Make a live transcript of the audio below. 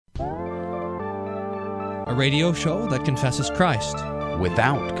a radio show that confesses Christ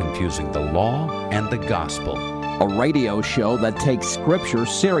without confusing the law and the gospel. A radio show that takes Scripture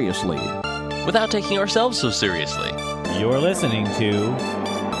seriously without taking ourselves so seriously. You're listening to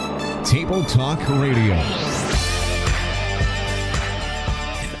Table Talk Radio.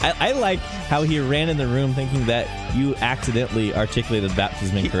 I like how he ran in the room thinking that you accidentally articulated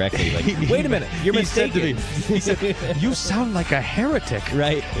baptism incorrectly. Like, wait a minute, you're mistaken. He said, you sound like a heretic.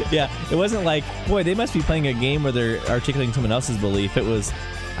 Right, yeah. It wasn't like, boy, they must be playing a game where they're articulating someone else's belief. It was,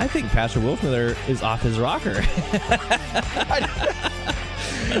 I think Pastor Wolfmiller is off his rocker.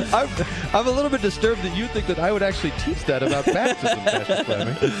 I'm a little bit disturbed that you think that I would actually teach that about baptism, Pastor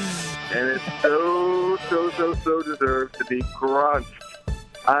Fleming. And it's so deserved to be crunched.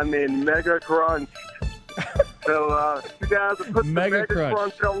 I mean, mega crunch. So, if you guys would put mega the mega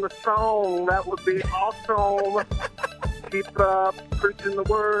crunch on the song, that would be awesome. Keep preaching the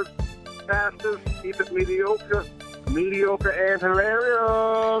word, pastors. Keep it mediocre and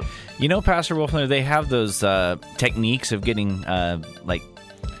hilarious. You know, Pastor Wolfman, they have those techniques of getting like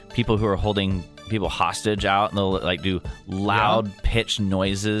people who are holding people hostage out, and they'll like do loud pitched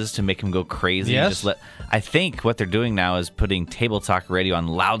noises to make them go crazy. Yes. I think what they're doing now is putting Table Talk Radio on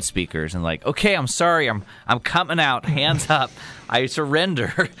loudspeakers and like, okay, I'm sorry, I'm coming out, hands up, I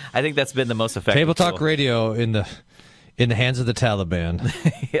surrender. I think that's been the most effective. Table Talk Radio in the hands of the Taliban.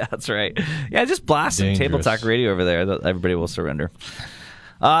 Yeah, that's right. Yeah, just blast some Table Talk Radio over there. Everybody will surrender.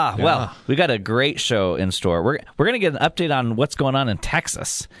 Well, we got a great show in store. We're going to get an update on what's going on in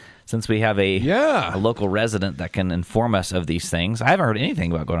Texas, since we have a local resident that can inform us of these things. I haven't heard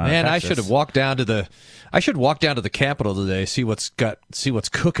anything about going on in Texas. Man, I should have walked down to the Capitol today, see what's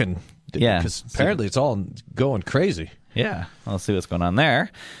cooking. Yeah, because apparently it's all going crazy. Yeah, I'll see what's going on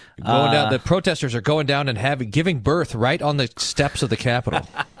there. Going down, the protesters are going down and giving birth right on the steps of the Capitol.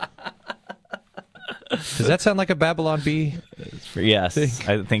 Does that sound like a Babylon Bee? Yes, thing?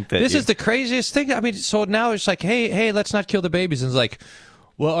 I think that this is the craziest thing. I mean, so now it's like, hey, let's not kill the babies, and it's like,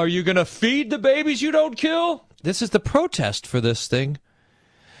 well, are you going to feed the babies you don't kill? This is the protest for this thing.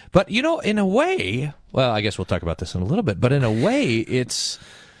 But, you know, in a way, well, I guess we'll talk about this in a little bit, but in a way, it's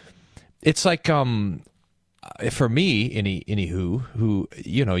like, for me, anywho, who,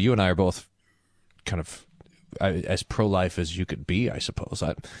 you know, you and I are both kind of as pro-life as you could be, I suppose.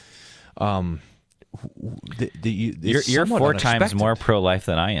 You're 4 times more pro-life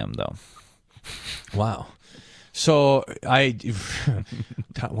than I am, though. Wow. So I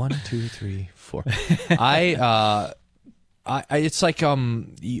 1, 2, 3, 4. I it's like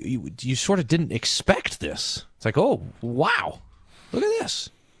you sort of didn't expect this. It's like, oh wow, look at this,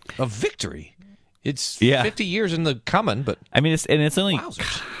 a victory. It's 50 years in the coming, but I mean, it's only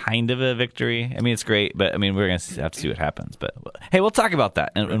kind of a victory. I mean, it's great, but I mean, we're gonna have to see what happens. But hey, we'll talk about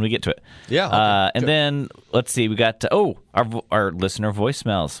that when we get to it. Yeah. Okay, and then let's see, we got our listener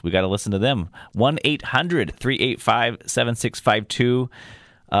voicemails. We got to listen to them. 1-800-385-7652.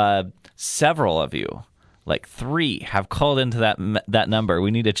 Several of you, like 3, have called into that number. We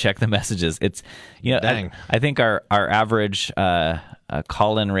need to check the messages. It's Dang. I think our average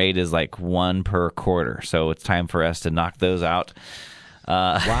call-in rate is like 1 per quarter, so it's time for us to knock those out.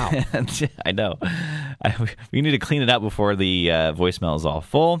 Wow. I know. We need to clean it up before the voicemail is all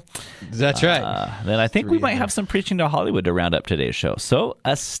full. That's right. Then I think we might have some preaching to Hollywood to round up today's show. So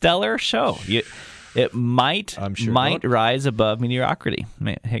a stellar show. It might rise above mediocrity.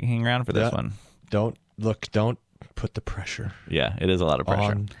 Hang around for this one. Don't put the pressure. Yeah, it is a lot of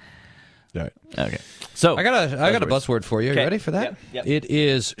pressure. All right. Okay. So I got a buzzword for you. Okay. You ready for that? Yep. It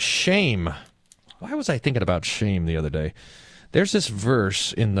is shame. Why was I thinking about shame the other day? There's this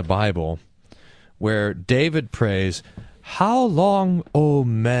verse in the Bible where David prays, "How long, O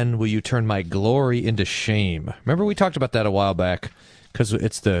men, will you turn my glory into shame?" Remember we talked about that a while back, because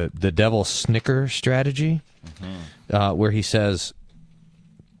it's the devil snicker strategy, where he says,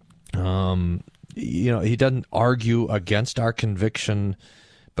 he doesn't argue against our conviction,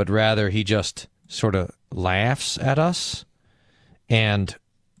 but rather he just sort of laughs at us. And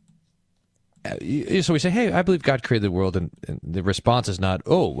so we say, hey, I believe God created the world, and the response is not,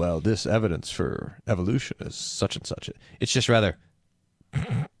 oh, well, this evidence for evolution is such and such. It's just rather,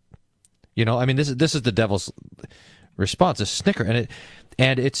 I mean, this is the devil's response, a snicker,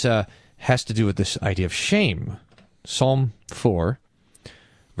 and it's has to do with this idea of shame. Psalm 4,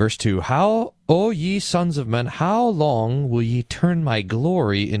 verse 2, "How, O ye sons of men, how long will ye turn my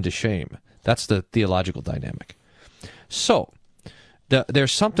glory into shame?" That's the theological dynamic. So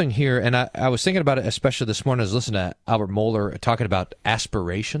there's something here, and I was thinking about it, especially this morning. I was listening to Albert Mohler talking about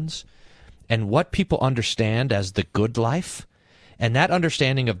aspirations and what people understand as the good life, And that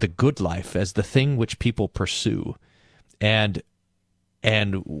understanding of the good life as the thing which people pursue and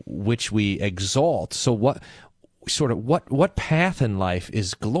which we exalt. So what path in life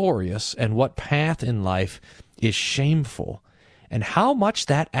is glorious and what path in life is shameful, and how much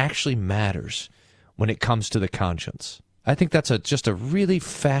that actually matters when it comes to the conscience. I think that's just a really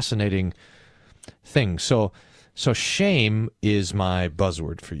fascinating thing. So shame is my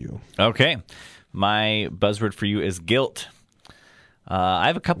buzzword for you. Okay. My buzzword for you is guilt. I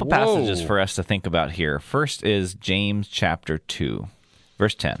have a couple passages for us to think about here. First is James chapter 2,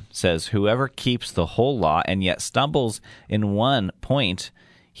 verse 10. Says, "Whoever keeps the whole law and yet stumbles in one point,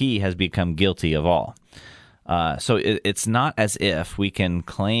 he has become guilty of all." So it's not as if we can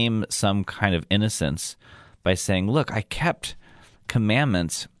claim some kind of innocence by saying, look, I kept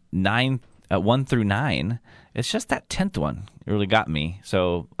commandments 1 through 9. It's just that 10th one really got me.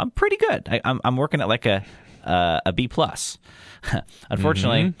 So I'm pretty good. I'm working at like a B+.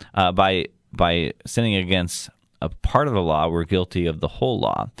 Unfortunately, by sinning against a part of the law, we're guilty of the whole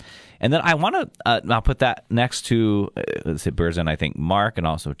law. And then I want to now put that next to, it bears in, I think, Mark and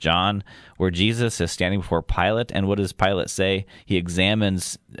also John, where Jesus is standing before Pilate. And what does Pilate say? He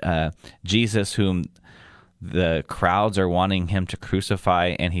examines Jesus, whom the crowds are wanting him to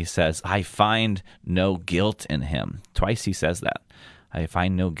crucify, and he says, "I find no guilt in him." Twice he says that. I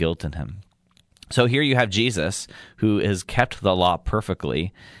find no guilt in him. So here you have Jesus, who has kept the law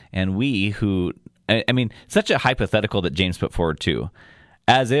perfectly, and we who, I mean, such a hypothetical that James put forward too,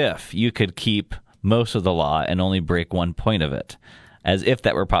 as if you could keep most of the law and only break one point of it, as if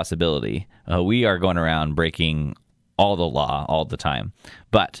that were a possibility. We are going around breaking all the law all the time.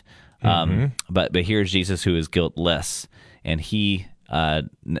 But here's Jesus, who is guiltless, and he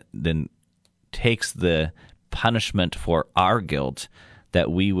then takes the punishment for our guilt,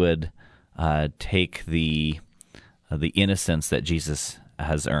 that we would take the innocence that Jesus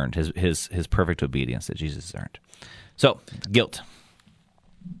has earned, his perfect obedience that Jesus has earned. So, guilt.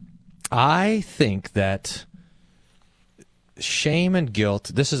 I think that shame and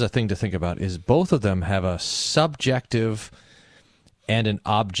guilt, this is a thing to think about, is both of them have a subjective and an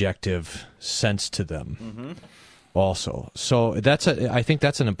objective sense to them also. So I think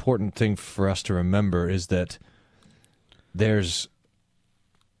that's an important thing for us to remember, is that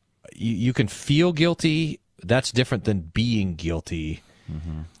you can feel guilty, that's different than being guilty.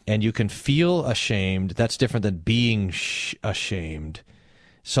 And you can feel ashamed, that's different than being ashamed.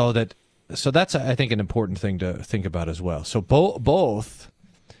 So that's, I think, an important thing to think about as well. So both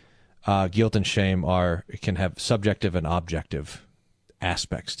guilt and shame can have subjective and objective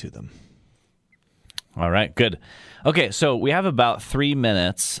aspects to them. All right, good. Okay, so we have about 3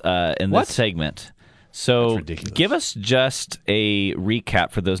 minutes in this segment. So give us just a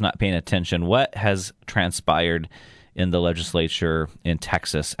recap for those not paying attention. What has transpired in the legislature in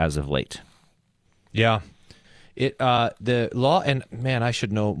Texas as of late? Yeah. The law, and man, I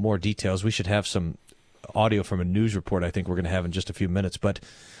should know more details. We should have some audio from a news report I think we're going to have in just a few minutes. But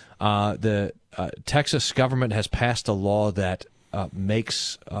the Texas government has passed a law that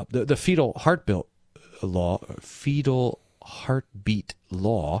makes the fetal heartbeat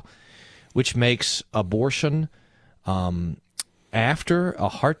law, which makes abortion after a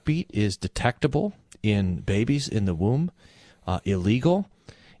heartbeat is detectable in babies in the womb illegal.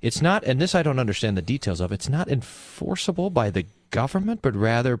 It's not, and this I don't understand the details of, it's not enforceable by the government, but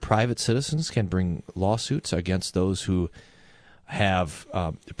rather private citizens can bring lawsuits against those who have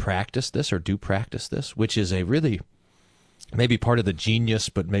practiced this or do practice this, which is a really maybe part of the genius,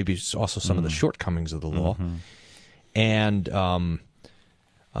 but maybe also some of the shortcomings of the law. And so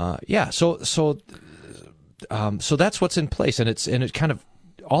that's what's in place, and it kind of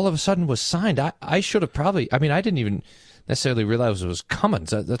all of a sudden was signed. I should have probably, I mean, I didn't even necessarily realize it was coming.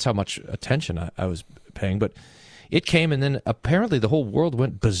 That's how much attention I was paying. But it came, and then apparently the whole world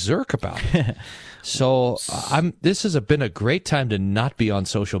went berserk about it. So this has been a great time to not be on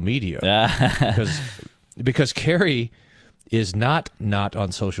social media because Carrie is not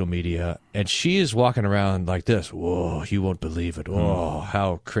on social media, and she is walking around like this. Whoa, you won't believe it. Oh,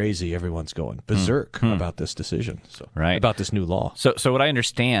 how crazy everyone's going berserk about this decision. So about this new law. So what I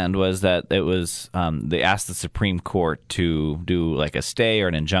understand was that it was they asked the Supreme Court to do like a stay or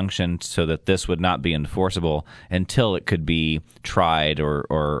an injunction so that this would not be enforceable until it could be tried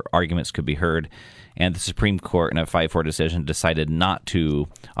or arguments could be heard. And the Supreme Court, in a 5-4 decision, decided not to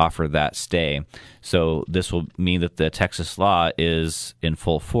offer that stay. So this will mean that the Texas law is in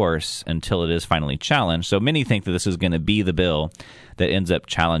full force until it is finally challenged. So many think that this is going to be the bill that ends up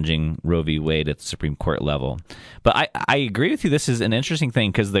challenging Roe v. Wade at the Supreme Court level. But I agree with you. This is an interesting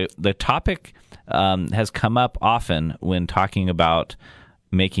thing because the topic has come up often when talking about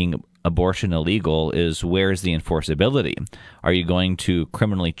making abortion illegal is where's the enforceability? Are you going to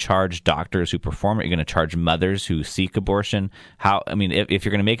criminally charge doctors who perform it? Are you going to charge mothers who seek abortion? If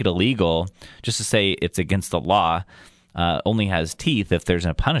you're going to make it illegal, just to say it's against the law only has teeth if there's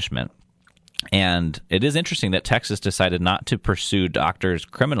a punishment. And it is interesting that Texas decided not to pursue doctors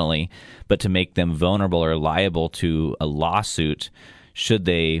criminally, but to make them vulnerable or liable to a lawsuit should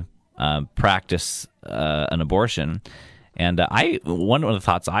they practice an abortion. And one of the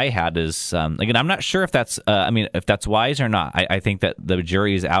thoughts I had is, again, I'm not sure if that's if that's wise or not. I think that the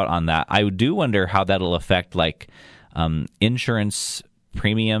jury is out on that. I do wonder how that'll affect insurance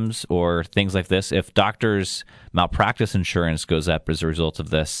premiums or things like this. If doctors' malpractice insurance goes up as a result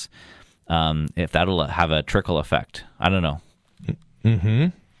of this, if that'll have a trickle effect. I don't know.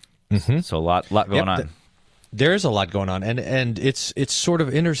 So a lot going on. There is a lot going on, and it's sort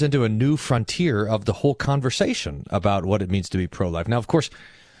of enters into a new frontier of the whole conversation about what it means to be pro-life. Now, of course,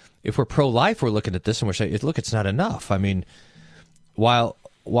 if we're pro-life, we're looking at this and we're saying, look, it's not enough. I mean, while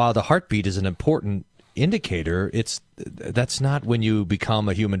the heartbeat is an important indicator, that's not when you become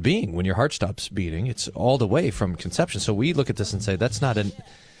a human being. When your heart stops beating, it's all the way from conception. So we look at this and say that's not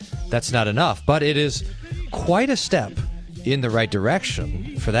enough, but it is quite a step in the right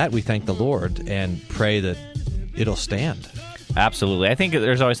direction. For that, we thank the Lord and pray that it'll stand. Absolutely. I think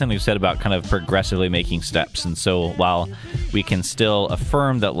there's always something said about kind of progressively making steps. And so while we can still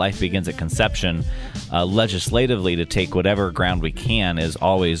affirm that life begins at conception, legislatively to take whatever ground we can is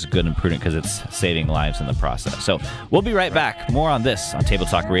always good and prudent because it's saving lives in the process. So we'll be right back. More on this on Table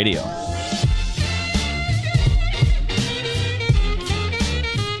Talk Radio.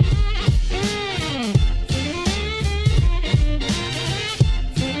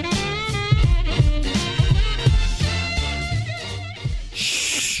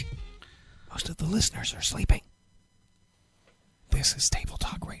 Listeners are sleeping. This is Table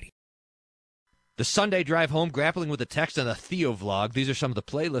Talk Radio. The Sunday drive home, grappling with the text on the Theo vlog. These are some of the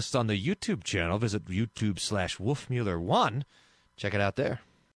playlists on the YouTube channel. Visit YouTube/Wolfmueller1. Check it out there.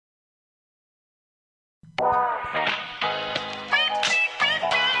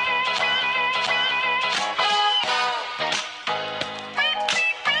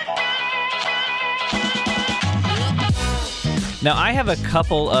 Now, I have a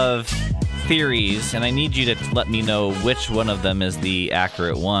couple of theories, and I need you to let me know which one of them is the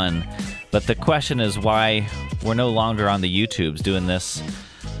accurate one. But the question is why we're no longer on the YouTubes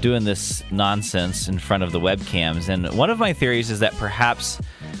doing this nonsense in front of the webcams. And one of my theories is that perhaps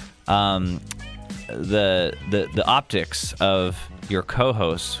the optics of your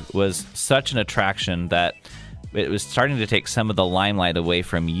co-host was such an attraction that it was starting to take some of the limelight away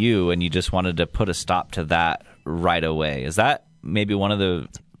from you, and you just wanted to put a stop to that right away. Is that maybe one of the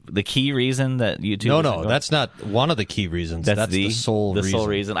key reason that YouTube... No, that's not one of the key reasons. That's the sole reason. The sole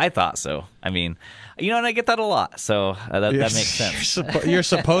reason. I thought so. I mean, and I get that a lot, so that makes sense. You're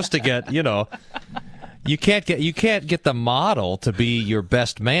supposed to get, you can't get the model to be your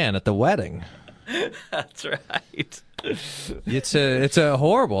best man at the wedding. That's right. It's a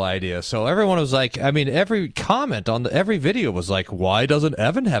horrible idea. So everyone was like, every comment on every video was like, why doesn't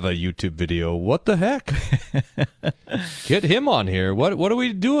Evan have a YouTube video? What the heck? Get him on here. What are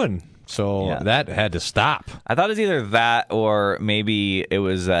we doing? So that had to stop. I thought it was either that or maybe it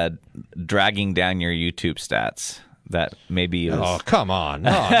was dragging down your YouTube stats. That maybe it was... Oh, come on.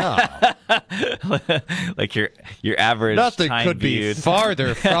 No. Like your average Nothing time could viewed. be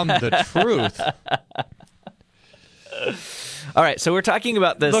farther from the truth. All right, so we're talking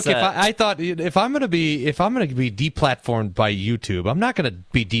about this. Look, I thought if I'm going to be deplatformed by YouTube, I'm not going to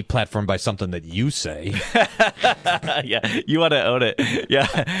be deplatformed by something that you say. Yeah, you want to own it. Yeah,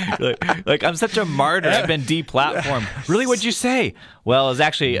 like I'm such a martyr. I've been deplatformed. Really, what'd you say? Well, it was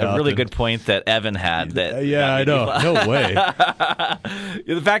actually a really good point that Evan had. I know. No way.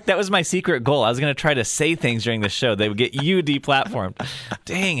 In fact, that was my secret goal. I was going to try to say things during the show that would get you deplatformed.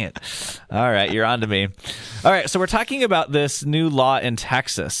 Dang it. All right, you're on to me. All right, so we're talking about this new law in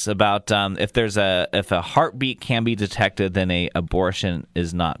Texas about if a heartbeat can be detected, then an abortion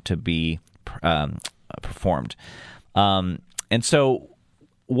is not to be performed. And so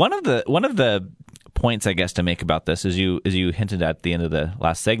one of the points, I guess, to make about this, as you hinted at the end of the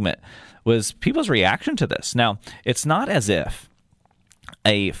last segment, was people's reaction to this. Now, it's not as if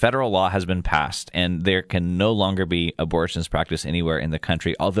a federal law has been passed, and there can no longer be abortions practiced anywhere in the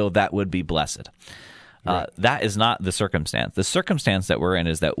country, although that would be blessed. Right. That is not the circumstance. The circumstance that we're in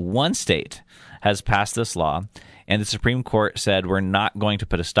is that one state has passed this law, and the Supreme Court said we're not going to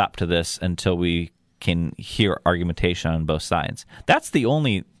put a stop to this until we can hear argumentation on both sides. That's the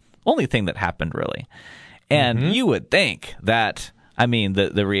only thing that happened, really. And you would think that, I mean,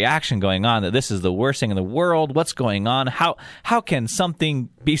 the reaction going on, that this is the worst thing in the world, what's going on? How can something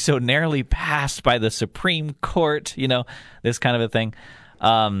be so narrowly passed by the Supreme Court? You know, this kind of a thing.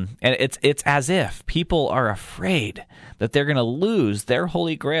 And it's as if people are afraid that they're going to lose their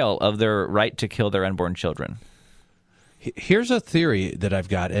holy grail of their right to kill their unborn children. Here's a theory that I've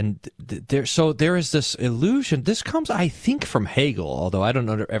got, and there is this illusion. This comes, I think, from Hegel, although I don't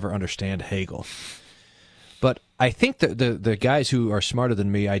ever understand Hegel. But I think that the guys who are smarter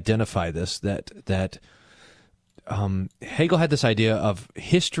than me identify this, that Hegel had this idea of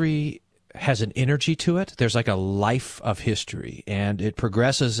history has an energy to it. There's like a life of history, and it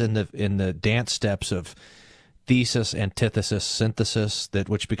progresses in the dance steps of thesis, antithesis, synthesis,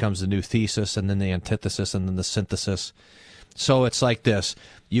 which becomes the new thesis, and then the antithesis, and then the synthesis. So it's like this.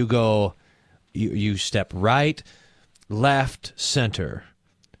 You go, you step right, left, center,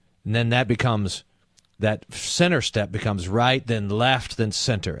 and then that center step becomes right, then left, then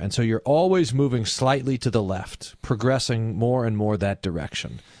center. And so you're always moving slightly to the left, progressing more and more that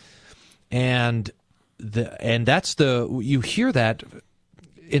direction. And that's you hear that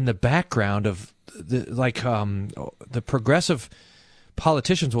in the background of the progressive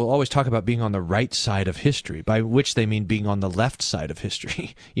politicians will always talk about being on the right side of history, by which they mean being on the left side of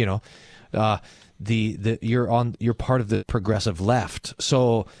history. You know, you're part of the progressive left.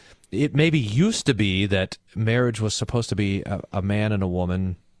 So it maybe used to be that marriage was supposed to be a man and a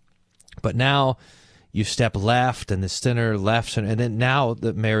woman, but now you step left and the center left, and then now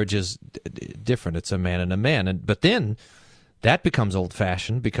the marriage is different. It's a man and a man, but then that becomes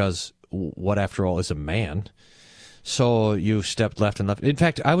old-fashioned because what, after all, is a man? So you stepped left and left. In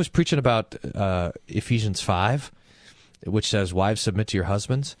fact, I was preaching about Ephesians 5, which says, "Wives, submit to your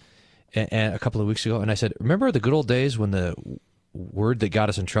husbands," and a couple of weeks ago, and I said, remember the good old days when the word that got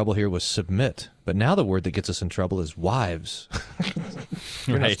us in trouble here was submit, but now the word that gets us in trouble is wives.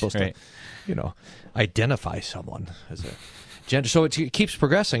 You're not supposed to, identify someone as a gender. So it keeps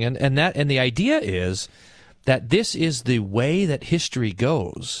progressing, and the idea is that this is the way that history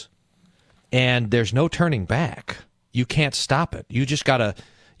goes, and there's no turning back. You can't stop it. You just gotta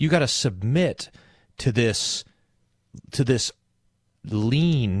submit to this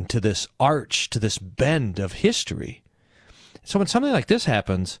lean, to this arch, to this bend of history. So when something like this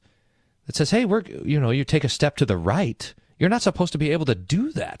happens, it says, "Hey, you take a step to the right. You're not supposed to be able to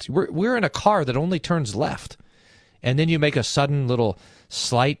do that. We're in a car that only turns left, and then you make a sudden little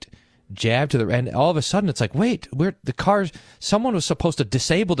slight jab to the, and all of a sudden it's like, wait, someone was supposed to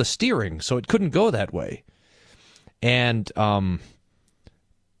disable the steering, so it couldn't go that way, and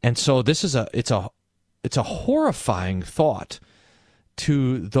so this is it's a horrifying thought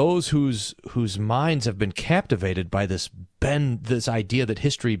to those whose minds have been captivated by this idea that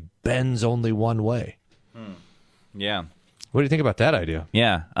history bends only one way. Yeah. What do you think about that idea?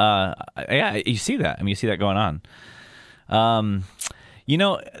 Yeah. You see that. I mean, you see that going on.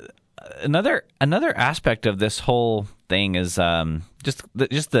 Another aspect of this whole thing is just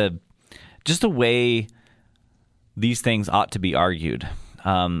the way these things ought to be argued.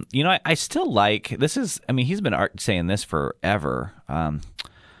 I still like this is. I mean, he's been saying this forever.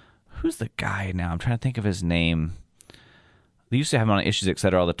 Who's the guy now? I'm trying to think of his name. They used to have him on Issues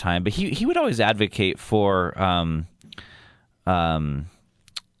Etc. all the time, but he would always advocate for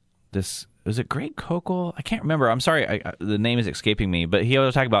this. Was it Greg Koukl? I can't remember. I'm sorry, the name is escaping me. But he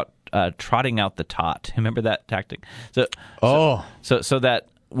always talk about trotting out the tot. Remember that tactic? So that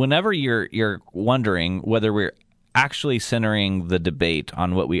whenever you're wondering whether we're actually centering the debate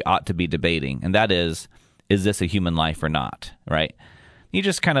on what we ought to be debating, and that is this a human life or not? Right? You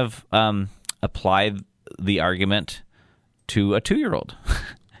just kind of apply the argument to a 2-year-old,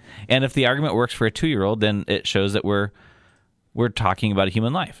 and if the argument works for a 2-year-old, then it shows that we're talking about a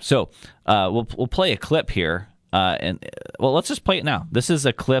human life. So we'll play a clip here, let's just play it now. This is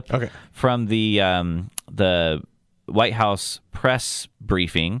a clip from the White House press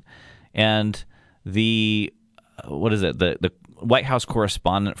briefing, and the White House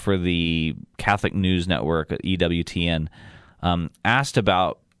correspondent for the Catholic News Network, EWTN, asked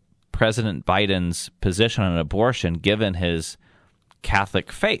about President Biden's position on abortion given his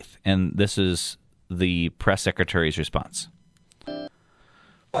Catholic faith, and this is the press secretary's response.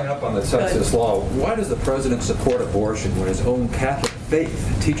 Following up on the Texas law, why does the president support abortion when his own Catholic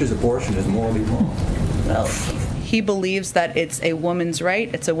faith teaches abortion is morally wrong? Well, he believes that it's a woman's right,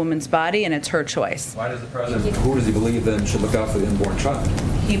 it's a woman's body, and it's her choice. Why does the president, who does he believe then should look out for the unborn child?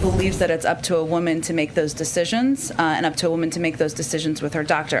 He believes that it's up to a woman to make those decisions, and up to a woman to make those decisions with her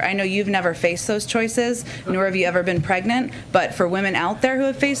doctor. I know you've never faced those choices, nor have you ever been pregnant, but for women out there who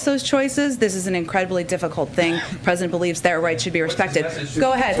have faced those choices, this is an incredibly difficult thing. The president believes their rights should be respected.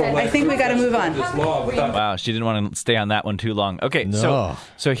 Go ahead. I think we got to move on. Wow, she didn't want to stay on that one too long. Okay, No.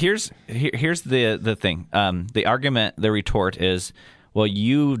 so here's the thing. The argument, the retort is, well,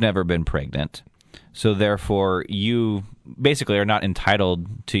 you've never been pregnant, so therefore you basically are not entitled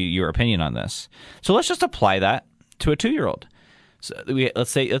to your opinion on this. So let's just apply that to a 2-year-old. So let's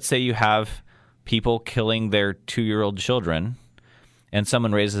say you have people killing their 2-year-old children, and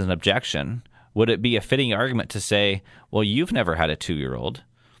someone raises an objection. Would it be a fitting argument to say, well, you've never had a 2-year-old,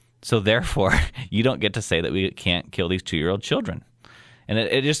 so therefore you don't get to say that we can't kill these 2-year-old children? And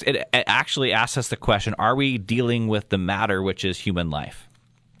it actually asks us the question, are we dealing with the matter, which is human life?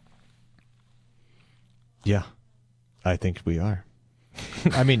 Yeah, I think we are.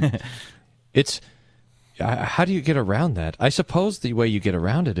 I mean, it's how do you get around that? I suppose the way you get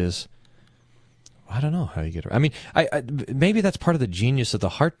around it is, I don't know how you get around. I mean, I maybe that's part of the genius of the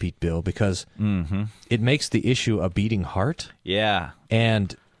heartbeat bill, because it makes the issue a beating heart. Yeah.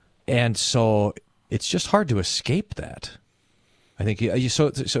 And so it's just hard to escape that. I think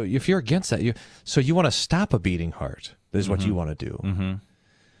so if you're against that, you want to stop a beating heart. This is what you want to do.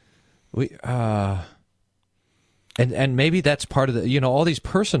 Mm-hmm. And maybe that's part of the, all these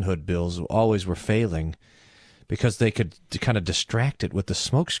personhood bills always were failing because they could kind of distract it with the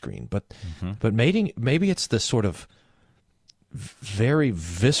smokescreen. But maybe it's this sort of very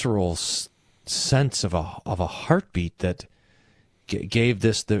visceral sense of a heartbeat that gave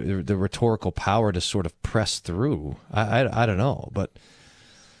this the rhetorical power to sort of press through. I don't know, but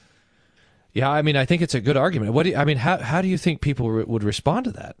yeah, I mean, I think it's a good argument. How do you think people would respond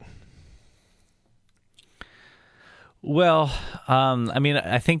to that? Well, I mean,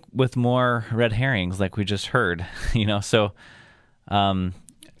 I think with more red herrings, like we just heard, So, when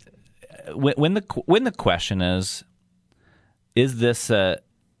the question is this a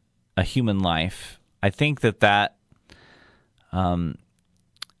human life? I think that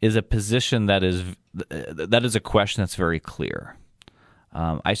is a position that is a question that's very clear.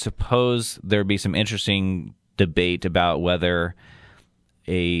 I suppose there'd be some interesting debate about whether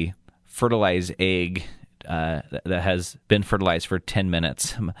a fertilized egg that has been fertilized for 10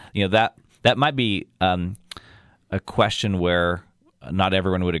 minutes, that might be a question where not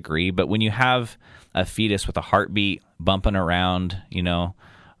everyone would agree. But when you have a fetus with a heartbeat bumping around,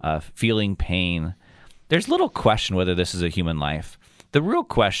 feeling pain, there's little question whether this is a human life. The real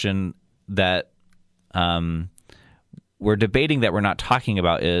question that we're debating that we're not talking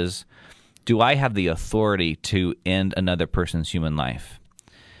about is, do I have the authority to end another person's human life?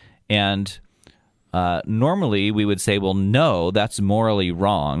 And normally we would say, well, no, that's morally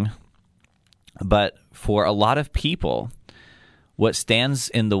wrong. But for a lot of people, what stands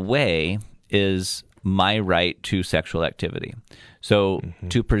in the way is my right to sexual activity. So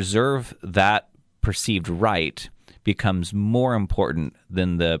to preserve that perceived right becomes more important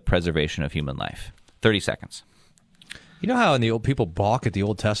than the preservation of human life. 30 seconds. You know how in the old people balk at the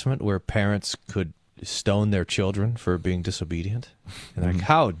Old Testament where parents could stone their children for being disobedient? And they're like,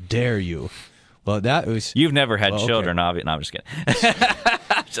 how dare you? Well, that was... You've never had children, obviously. No, I'm just kidding.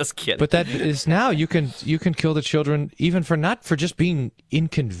 Just kidding. But that is now you can kill the children even for just being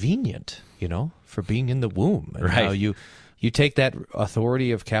inconvenient, for being in the womb. And right. How you take that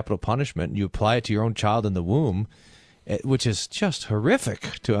authority of capital punishment and you apply it to your own child in the womb, which is just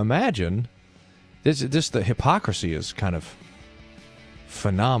horrific to imagine. The hypocrisy is kind of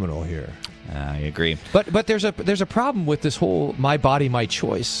phenomenal here. I agree. But there's a problem with this whole my body, my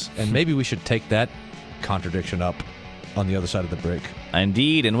choice, and maybe we should take that contradiction up on the other side of the break.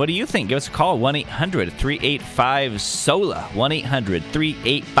 Indeed. And what do you think? Give us a call, 1-800-385-SOLA,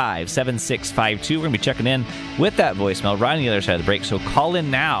 1-800-385-7652. We're going to be checking in with that voicemail right on the other side of the break. So call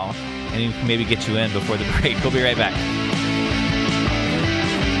in now, and we can maybe get you in before the break. We'll be right back.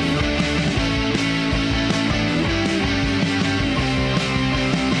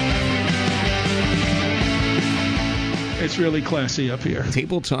 It's really classy up here.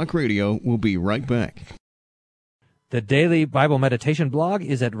 Table Talk Radio will be right back. The daily Bible meditation blog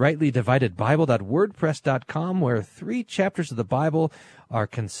is at rightlydividedbible.wordpress.com, where 3 chapters of the Bible are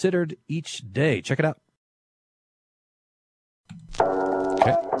considered each day. Check it out.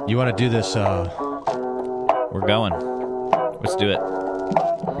 Okay. You want to do this? We're going. Let's do it.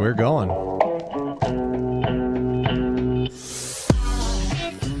 We're going.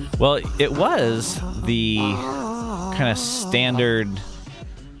 Well, it was the kind of standard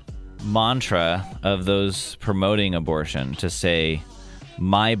mantra of those promoting abortion to say,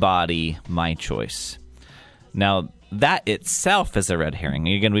 my body, my choice. Now, that itself is a red herring.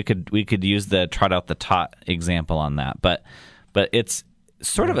 Again, we could use the trot out the tot example on that, but it's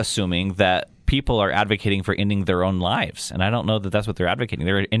sort of assuming that people are advocating for ending their own lives, and I don't know that that's what they're advocating.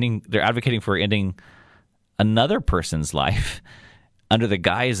 They're advocating for ending another person's life under the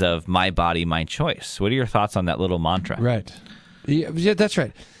guise of my body, my choice. What are your thoughts on that little mantra? Right. Yeah, that's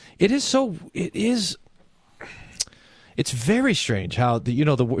right. It's very strange how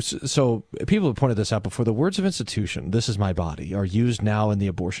so people have pointed this out before. The words of institution, "This is my body," are used now in the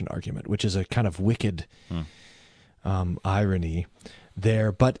abortion argument, which is a kind of wicked irony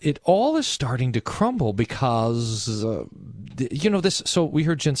there. But it all is starting to crumble because this. So we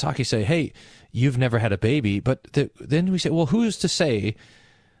heard Jen Psaki say, "Hey, you've never had a baby," but then we say, "Well, who's to say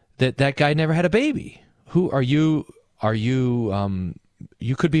that guy never had a baby? Who are you?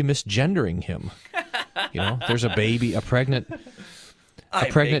 You could be misgendering him." There's a baby, a pregnant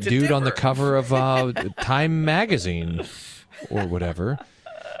dude on the cover of Time magazine or whatever.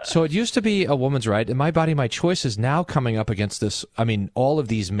 So it used to be a woman's right, and my body, my choice is now coming up against this. I mean, all of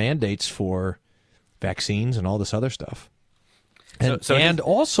these mandates for vaccines and all this other stuff. And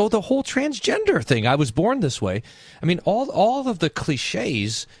also the whole transgender thing. I was born this way. I mean, all of the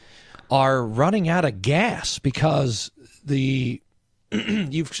cliches are running out of gas because we've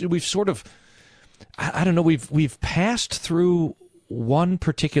sort of, I don't know, we've passed through one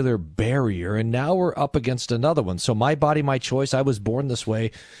particular barrier and now we're up against another one. So my body, my choice, I was born this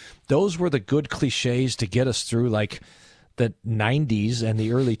way. Those were the good cliches to get us through like the 90s and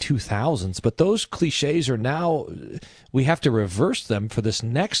the early 2000s. But those cliches are now, we have to reverse them for this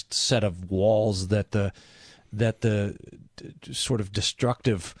next set of walls that the sort of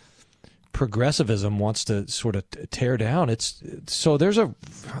destructive progressivism wants to sort of tear down. There's a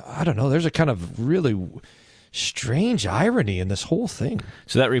kind of really strange irony in this whole thing.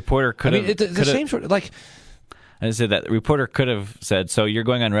 So that reporter could have... the same sort of, like... I said that reporter could have said, so you're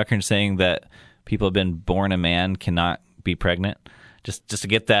going on record saying that people have been born a man cannot be pregnant? Just to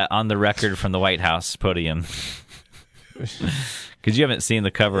get that on the record from the White House podium. Because you haven't seen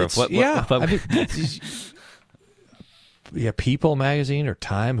the cover of what People magazine or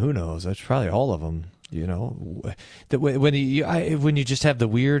Time, who knows? That's probably all of them. When you just have the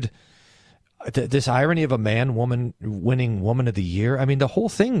weird, this irony of a man-woman winning Woman of the Year. I mean, the whole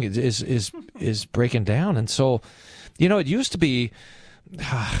thing is breaking down. And so, it used to be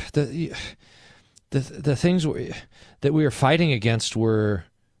the things that we were fighting against were.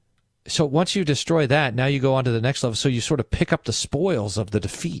 So once you destroy that, now you go on to the next level. So you sort of pick up the spoils of the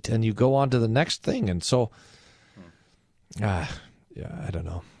defeat, and you go on to the next thing. And so. I don't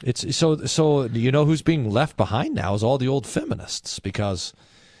know. It's so who's being left behind now is all the old feminists because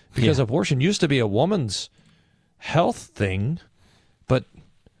abortion used to be a woman's health thing, but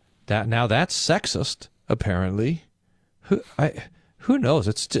that's sexist apparently. Who knows?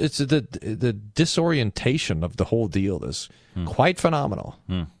 It's the disorientation of the whole deal is quite phenomenal.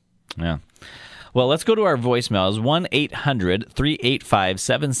 Yeah. Well, let's go to our voicemails.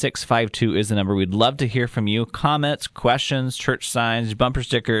 1-800-385-7652 is the number. We'd love to hear from you. Comments, questions, church signs, bumper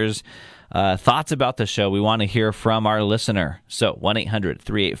stickers, thoughts about the show. We want to hear from our listener. So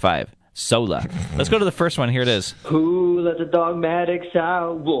 1-800-385-SOLA. Let's go to the first one. Here it is. Who let the dogmatics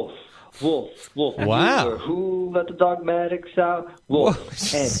out? Wolf. Wolf, wolf, wow. Who let the dogmatics out? Wolf,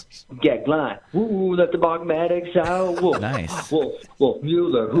 and gag line. Who let the dogmatics out? Wolf, nice. Wolf, wolf,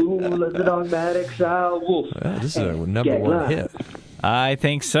 Mueller. Who let the dogmatics out? Wolf. This is a number one hit. I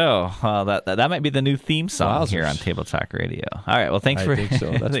think so. Well, that might be the new theme song here on Table Talk Radio. All right. Well, thanks for. I think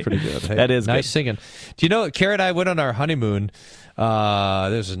so. That's pretty good. Hey, that is nice good. Singing. Do you know, Kara and I went on our honeymoon.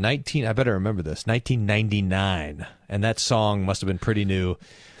 There's I better remember this. 1999, and that song must have been pretty new.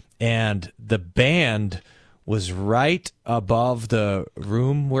 And the band was right above the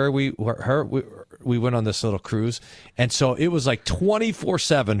room where we went on this little cruise. And so it was like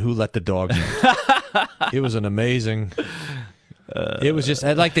 24/7 Who Let the Dog Out. It was an amazing... it was just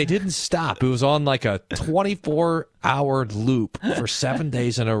like they didn't stop. It was on like a 24-hour loop for 7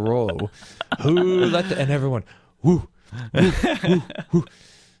 days in a row. Who let the... And everyone, whoo, whoo, whoo, whoo.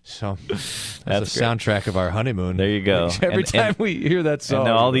 So that's the soundtrack of our honeymoon. There you go. Every time we hear that song.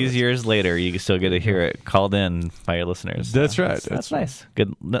 And all these years later, you still get to hear it called in by your listeners. That's right. That's nice.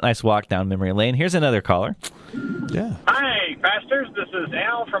 Good, nice walk down memory lane. Here's another caller. Yeah. Hi, pastors. This is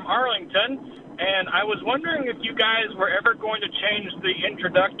Al from Arlington, and I was wondering if you guys were ever going to change the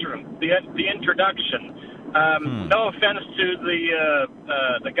introduction. The introduction. No offense to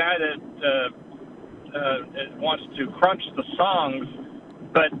the guy that wants to crunch the songs,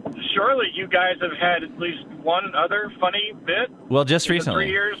 but surely you guys have had at least one other funny bit. Well, just in recently. The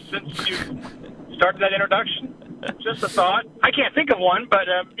 3 years since you started that introduction. Just a thought. I can't think of one, but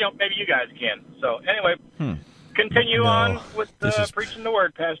maybe you guys can. So anyway, continue on with preaching the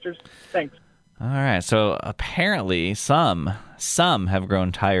word, pastors. Thanks. All right. So apparently, some have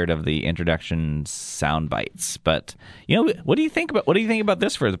grown tired of the introduction sound bites. But what do you think about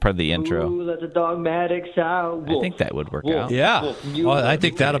this for the part of the intro? Ooh, let the dogmatics out. I think that would work out. Yeah. Well, I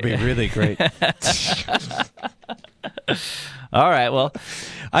think that'll be really great. All right. Well,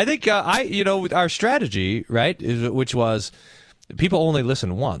 I think our strategy, right, which was people only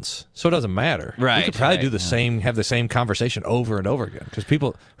listen once, so it doesn't matter. Right. We could probably do have the same conversation over and over again because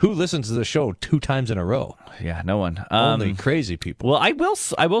people who listens to the show 2 times in a row. Yeah, no one. Only crazy people. Well, I will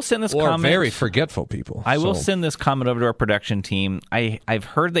send this comment. Very forgetful people. I will send this comment over to our production team. I've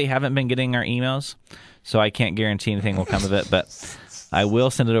heard they haven't been getting our emails, so I can't guarantee anything will come of it, but I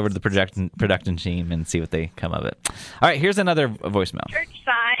will send it over to the production team and see what they come of it. All right, here's another voicemail. Church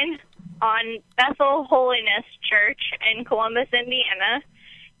sign on Bethel Holiness Church in Columbus, Indiana.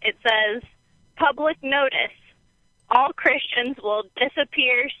 It says, "Public notice: all Christians will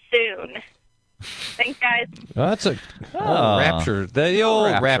disappear soon." Thanks, guys. Well, that's a rapture. The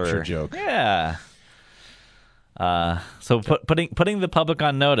old rapture joke. Yeah. So putting the public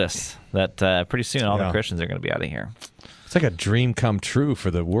on notice that pretty soon all the Christians are going to be out of here. It's like a dream come true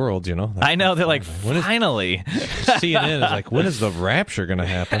for the world, I know. They're like, finally. CNN is like, when is the rapture going to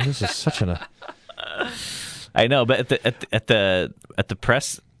happen? This is such I know, but at the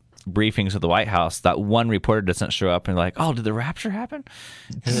press briefings of the White House, that one reporter doesn't show up and like, oh, did the rapture happen?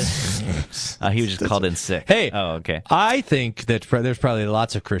 He was just called in sick. Hey, oh, okay. I think that there's probably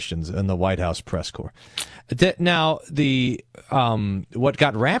lots of Christians in the White House press corps. Now, what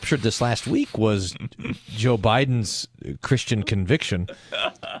got raptured this last week was Joe Biden's Christian conviction.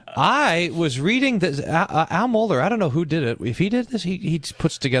 I was reading this. Al Mohler, I don't know who did it. If he did this, he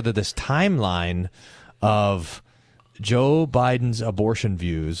puts together this timeline of Joe Biden's abortion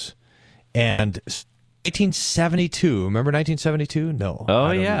views and 1972. Remember 1972? No.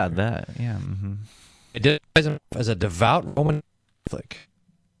 Oh, yeah. That. Yeah. Mm-hmm. It did as a devout Roman Catholic.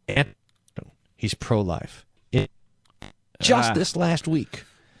 And he's pro-life. Just this last week,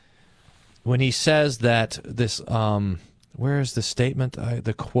 when he says that this, where is the statement,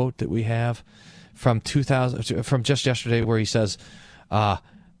 the quote that we have from just yesterday, where he says,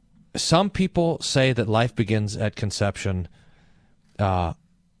 some people say that life begins at conception.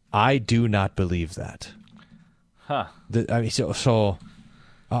 I do not believe that. Huh. I'm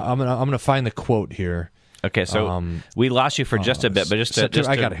gonna find the quote here. Okay, so we lost you for just a bit, but just to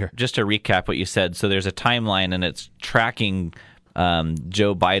recap what you said. So there's a timeline, and it's tracking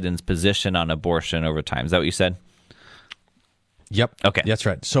Joe Biden's position on abortion over time. Is that what you said? Yep. Okay. That's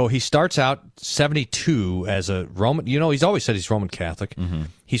right. So he starts out 72 as a Roman. He's always said he's Roman Catholic. Mm-hmm.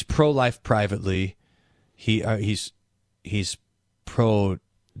 He's pro-life privately. He's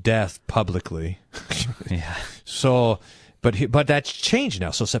pro-death publicly. Yeah. So, but that's changed now.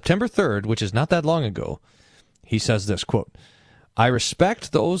 So September 3rd, which is not that long ago, he says this, quote, "I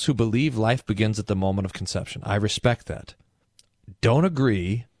respect those who believe life begins at the moment of conception. I respect that. Don't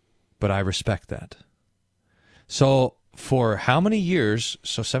agree, but I respect that." So for how many years?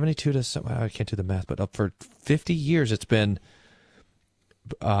 So 72 to, I can't do the math, but up for 50 years, it's been,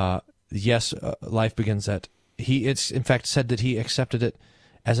 yes, life begins at, it's in fact said that he accepted it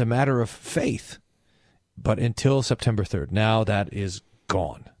as a matter of faith, but until September 3rd. Now that is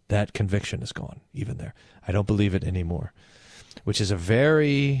gone. That conviction is gone, even there. I don't believe it anymore, which is a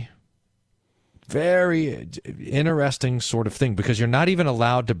very, very interesting sort of thing, because you're not even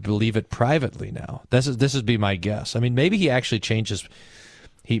allowed to believe it privately now. This would be my guess. I mean, maybe he actually changes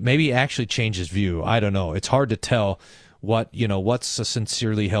view. I don't know. It's hard to tell what's a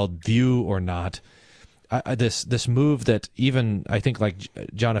sincerely held view or not. This move that even I think like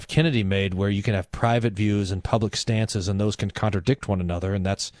John F. Kennedy made, where you can have private views and public stances, and those can contradict one another, and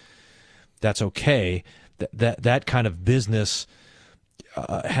that's okay. That kind of business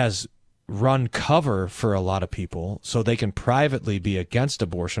has run cover for a lot of people so they can privately be against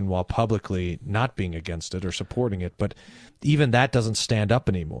abortion while publicly not being against it or supporting it. But even that doesn't stand up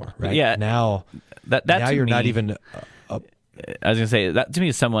anymore, right? Yeah. Now you're not even... I was going to say, that to me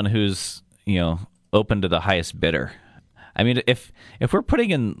is someone who's, open to the highest bidder. I mean, if we're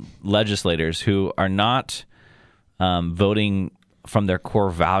putting in legislators who are not voting from their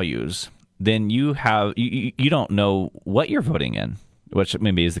core values, then you don't know what you're voting in, which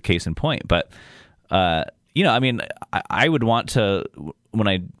maybe is the case in point. But, I would want to, when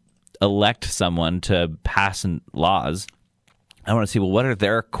I elect someone to pass laws, I want to see, well, what are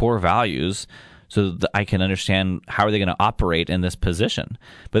their core values so that I can understand how are they going to operate in this position.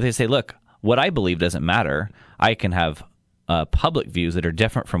 But they say, look, what I believe doesn't matter. I can have public views that are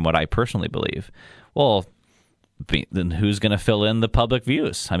different from what I personally believe. Well, then who's going to fill in the public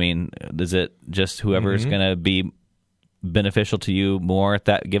views? I mean, is it just whoever is going to be beneficial to you more at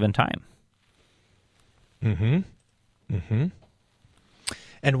that given time? And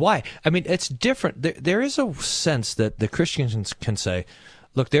why? I mean, it's different. There is a sense that the Christians can say,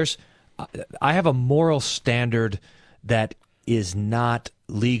 look, I have a moral standard that is not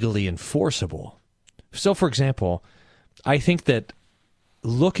legally enforceable. So, for example, I think that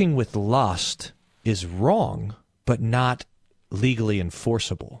looking with lust is wrong, but not legally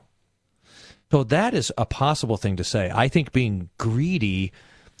enforceable. So that is a possible thing to say. I think being greedy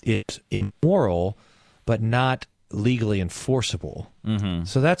is immoral, but not legally enforceable.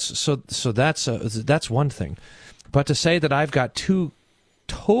 So that's one thing. But to say that I've got two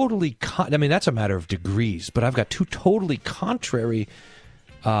totally, that's a matter of degrees. But I've got two totally contrary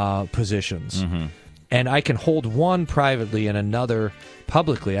positions, and I can hold one privately and another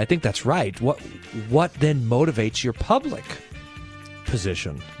publicly. I think that's right. What then motivates your public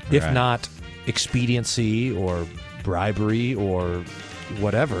position, if not expediency or bribery or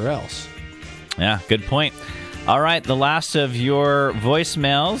whatever else? Yeah, good point. All right, the last of your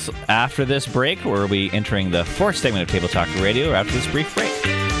voicemails after this break, where we'll be entering the fourth segment of Table Talk Radio after this brief break.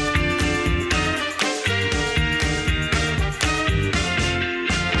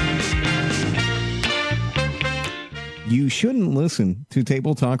 You shouldn't listen to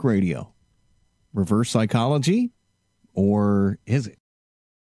Table Talk Radio. Reverse psychology? Or is it?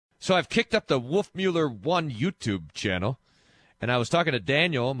 So I've kicked up the Wolfmueller 1 YouTube channel, and I was talking to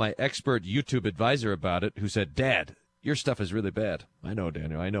Daniel, my expert YouTube advisor, about it, who said, Dad, your stuff is really bad. I know,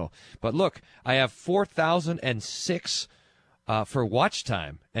 Daniel, I know. But look, I have 4,006 for watch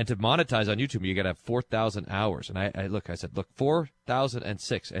time, and to monetize on YouTube, you got to have 4,000 hours. And I said,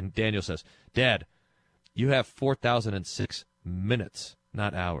 4,006. And Daniel says, Dad, you have 4,006 minutes,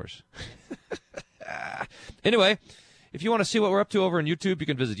 not hours. Anyway, if you want to see what we're up to over on YouTube, you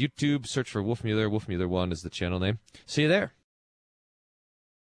can visit YouTube, search for Wolfmueller. Wolfmueller 1 is the channel name. See you there.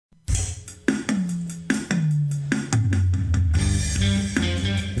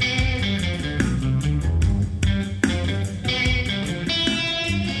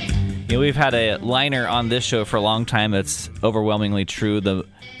 We've had a liner on this show for a long time that's overwhelmingly true.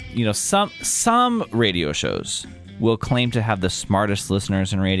 Some radio shows will claim to have the smartest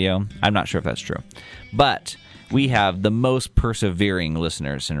listeners in radio. I'm not sure if that's true. But we have the most persevering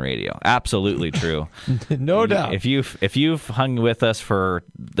listeners in radio. Absolutely true. No doubt. If you've hung with us for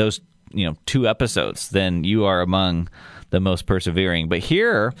those 2 episodes, then you are among the most persevering. But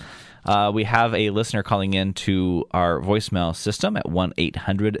here we have a listener calling in to our voicemail system at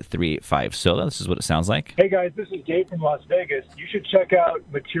 1-800-385-SOLA. This is what it sounds like. Hey, guys, this is Dave from Las Vegas. You should check out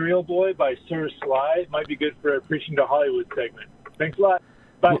Material Boy by Sir Sly. It might be good for a Preaching to Hollywood segment. Thanks a lot.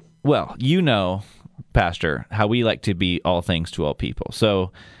 Bye. Well, Pastor, how we like to be all things to all people.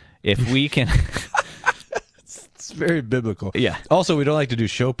 So if we can... It's very biblical. Yeah. Also, we don't like to do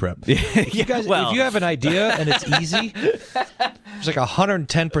show prep. If you have an idea and it's easy, there's like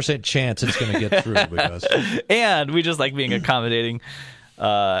 110% chance it's going to get through with us. And we just like being accommodating.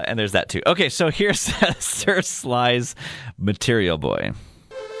 And there's that too. Okay, so here's Sir Sly's Material Boy.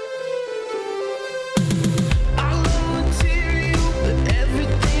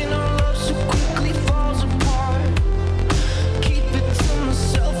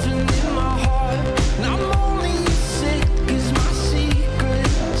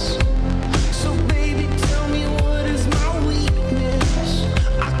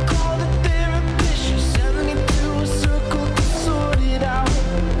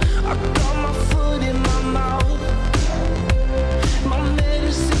 My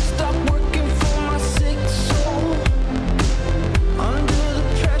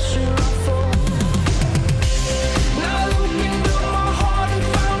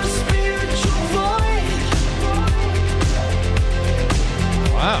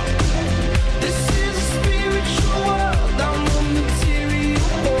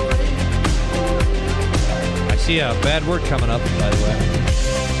see a bad word coming up, by the way.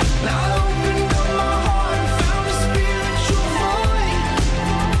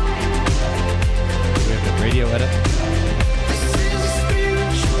 Do we have the radio edit?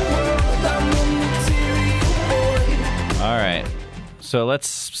 All right. So let's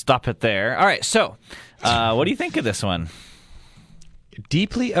stop it there. All right. So what do you think of this one?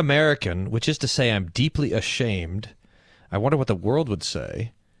 Deeply American, which is to say I'm deeply ashamed. I wonder what the world would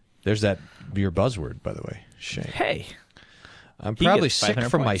say. There's your buzzword, by the way. Shame. Hey. I'm probably sick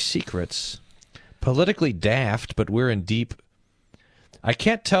from my secrets. Politically daft, but we're in deep... I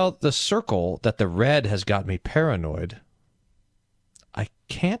can't tell the circle that the red has got me paranoid. I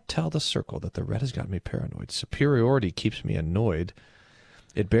can't tell the circle that the red has got me paranoid. Superiority keeps me annoyed.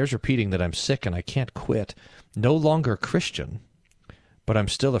 It bears repeating that I'm sick and I can't quit. No longer Christian, but I'm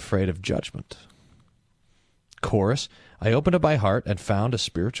still afraid of judgment. Chorus, I opened up my heart and found a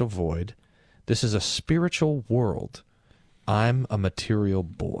spiritual void. This is a spiritual world. I'm a material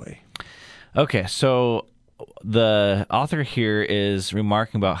boy. Okay, so the author here is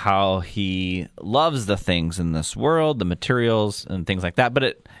remarking about how he loves the things in this world, the materials and things like that, but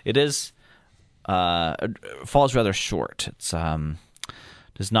it is falls rather short. It's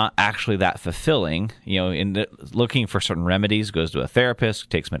is not actually that fulfilling. Looking for certain remedies, goes to a therapist,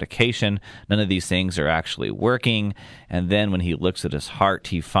 takes medication. None of these things are actually working. And then when he looks at his heart,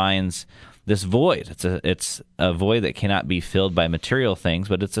 he finds this void. It's a void that cannot be filled by material things,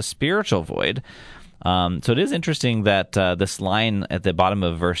 but it's a spiritual void. So it is interesting that this line at the bottom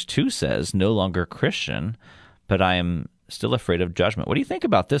of verse 2 says, no longer Christian, but I am still afraid of judgment. What do you think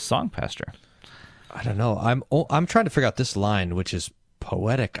about this song, Pastor? I don't know. I'm trying to figure out this line, which is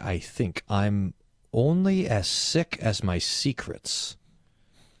poetic, I think. I'm only as sick as my secrets.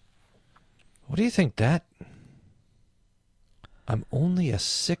 What do you think that... I'm only as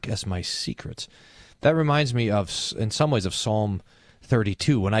sick as my secrets. That reminds me of, in some ways, of Psalm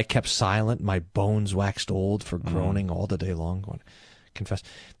 32. When I kept silent, my bones waxed old for groaning all the day long. Confess.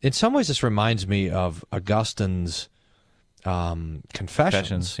 In some ways, this reminds me of Augustine's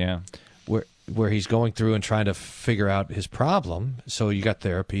Confessions. Yeah. Where he's going through and trying to figure out his problem. So you got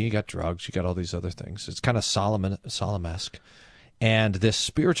therapy, you got drugs, you got all these other things. It's kind of Solomon-esque. And this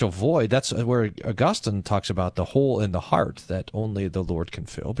spiritual void, that's where Augustine talks about the hole in the heart that only the Lord can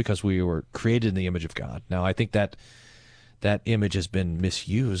fill because we were created in the image of God. Now, I think that image has been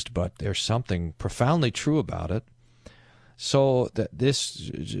misused, but there's something profoundly true about it. So this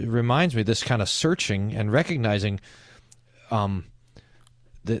reminds me, this kind of searching and recognizing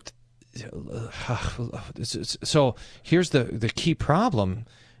that... So here's the key problem.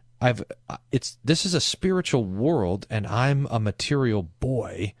 This is a spiritual world, and I'm a material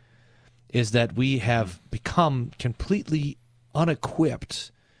boy. Is that we have become completely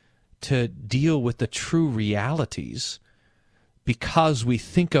unequipped to deal with the true realities because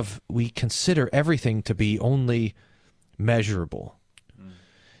we consider everything to be only measurable.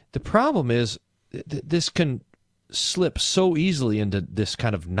 The problem is this can slip so easily into this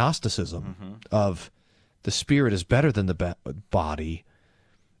kind of Gnosticism of the spirit is better than the body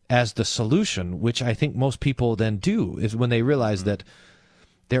as the solution, which I think most people then do, is when they realize that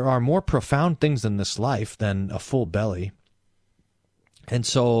there are more profound things in this life than a full belly. And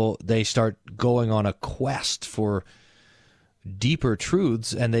so they start going on a quest for deeper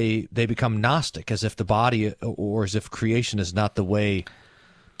truths, and they become Gnostic, as if the body or as if creation is not the way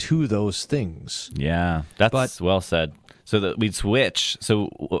to those things. Yeah, that's well said. So that we'd switch. So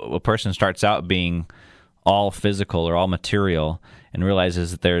a person starts out being all physical or all material and realizes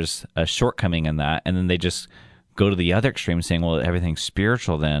that there's a shortcoming in that, and then they just go to the other extreme saying, well, everything's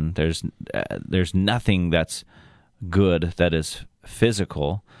spiritual then. There's nothing that's good that is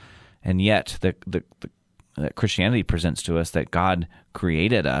physical, and yet the Christianity presents to us that God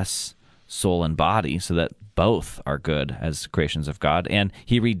created us, soul and body, so that both are good as creations of God, and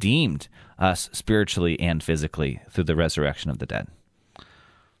he redeemed us spiritually and physically through the resurrection of the dead.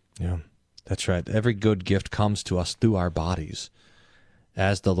 Yeah, that's right. Every good gift comes to us through our bodies,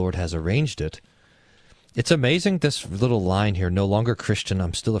 as the Lord has arranged it. It's amazing, this little line here, no longer Christian,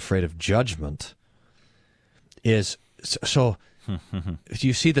 I'm still afraid of judgment, is so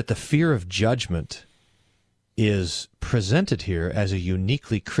you see that the fear of judgment is presented here as a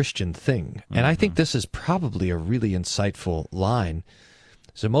uniquely Christian thing. And I think this is probably a really insightful line.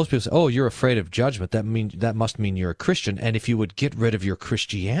 So most people say, oh, you're afraid of judgment. That must mean you're a Christian. And if you would get rid of your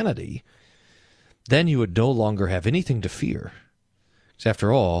Christianity, then you would no longer have anything to fear. Because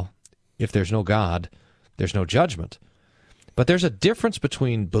after all, if there's no God, there's no judgment. But there's a difference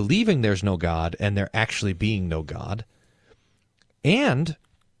between believing there's no God and there actually being no God. And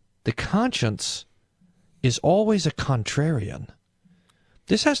the conscience is always a contrarian.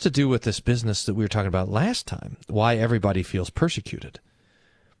 This has to do with this business that we were talking about last time, why everybody feels persecuted.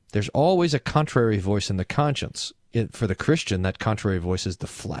 There's always a contrary voice in the conscience. For the Christian, that contrary voice is the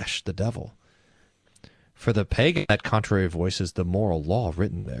flesh, the devil. For the pagan, that contrary voice is the moral law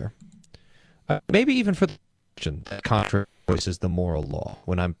written there. Maybe even for the Christian, that contrary voice is the moral law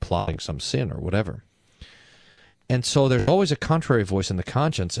when I'm plotting some sin or whatever. And so there's always a contrary voice in the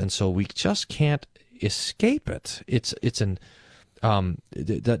conscience, and so we just can't escape it. Dr.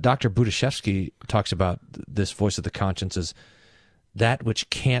 Budiashevsky talks about this voice of the conscience as that which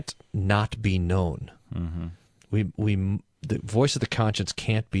can't not be known. Mm-hmm. The voice of the conscience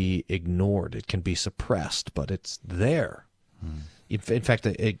can't be ignored. It can be suppressed, but it's there. Mm. In fact,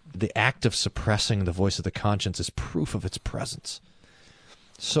 the act of suppressing the voice of the conscience is proof of its presence.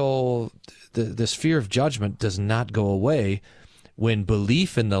 So this fear of judgment does not go away when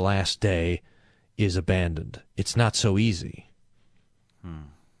belief in the last day is abandoned. It's not so easy.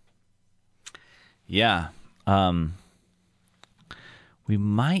 Yeah. We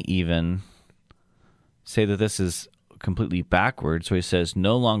might even say that this is completely backwards, where he says,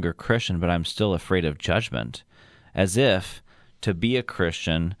 no longer Christian, but I'm still afraid of judgment, as if to be a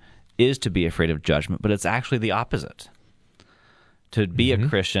Christian is to be afraid of judgment, but it's actually the opposite. To be a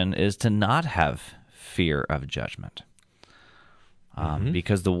Christian is to not have fear of judgment,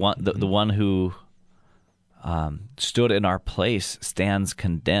 because the one who stood in our place stands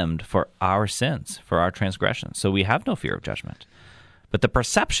condemned for our sins, for our transgressions. So we have no fear of judgment. But the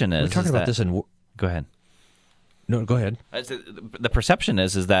perception is... We're talking about this in... Go ahead. No, go ahead. The perception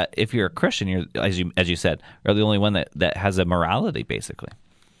is that if you're a Christian, you're, as you said, are the only one that has a morality, basically.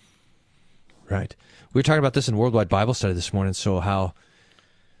 Right. We were talking about this in Worldwide Bible Study this morning, so how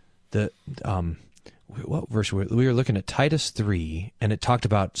what verse we were looking at? Titus 3, and it talked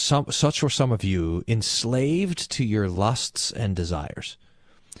about such were some of you enslaved to your lusts and desires.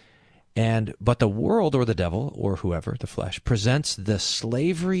 But the world, or the devil, or whoever, the flesh, presents the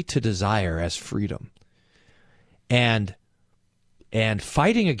slavery to desire as freedom. And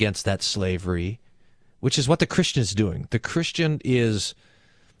fighting against that slavery, which is what the Christian is doing. The Christian is,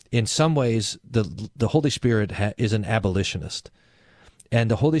 in some ways, the Holy Spirit is an abolitionist.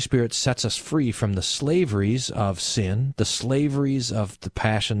 And the Holy Spirit sets us free from the slaveries of sin, the slaveries of the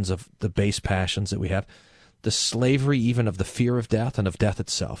passions, of the base passions that we have, the slavery even of the fear of death and of death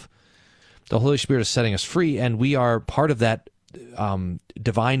itself. The Holy Spirit is setting us free, and we are part of that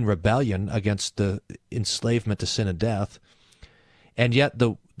divine rebellion against the enslavement to sin and death. And yet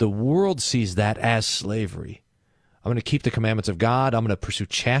the world sees that as slavery. I'm going to keep the commandments of God. I'm going to pursue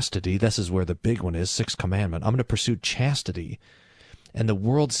chastity. This is where the big one is, sixth commandment. I'm going to pursue chastity. And the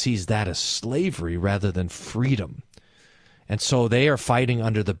world sees that as slavery rather than freedom. And so they are fighting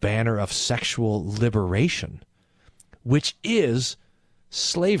under the banner of sexual liberation, which is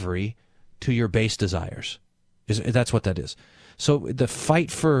slavery to your base desires. That's what that is. So the fight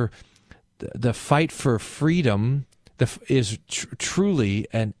for freedom is truly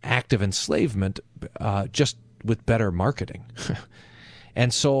an act of enslavement, just with better marketing.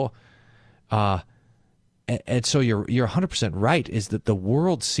 And so you're 100% right, is that the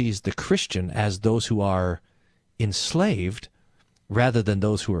world sees the Christian as those who are enslaved rather than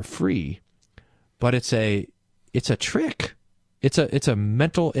those who are free. But it's a trick. It's a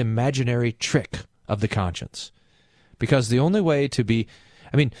mental imaginary trick of the conscience. Because the only way to be,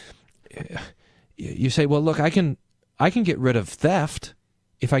 you say, well, look, I can get rid of theft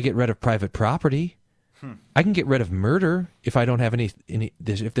if I get rid of private property. I can get rid of murder if I don't have any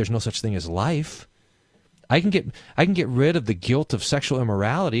if there's no such thing as life. I can get rid of the guilt of sexual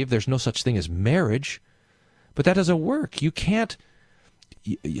immorality if there's no such thing as marriage. But that doesn't work. You can't.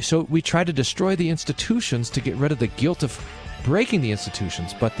 So we try to destroy the institutions to get rid of the guilt of breaking the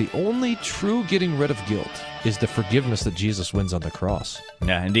institutions, but the only true getting rid of guilt is the forgiveness that Jesus wins on the cross.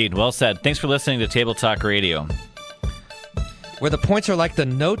 Yeah, indeed. Well said. Thanks for listening to Table Talk Radio, where the points are like the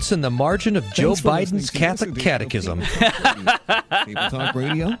notes in the margin of Joe Biden's Catholic Catechism. Table Talk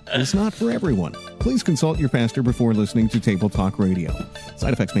Radio is not for everyone. Please consult your pastor before listening to Table Talk Radio.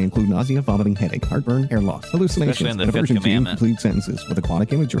 Side effects may include nausea, vomiting, headache, heartburn, hair loss, hallucinations, aversion to incomplete sentences with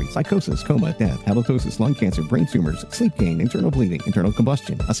aquatic imagery, psychosis, coma, death, halitosis, lung cancer, brain tumors, sleep gain, internal bleeding, internal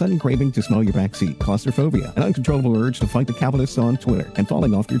combustion, a sudden craving to smell your backseat, claustrophobia, an uncontrollable urge to fight the Calvinists on Twitter, and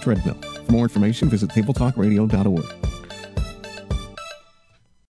falling off your treadmill. For more information, visit tabletalkradio.org.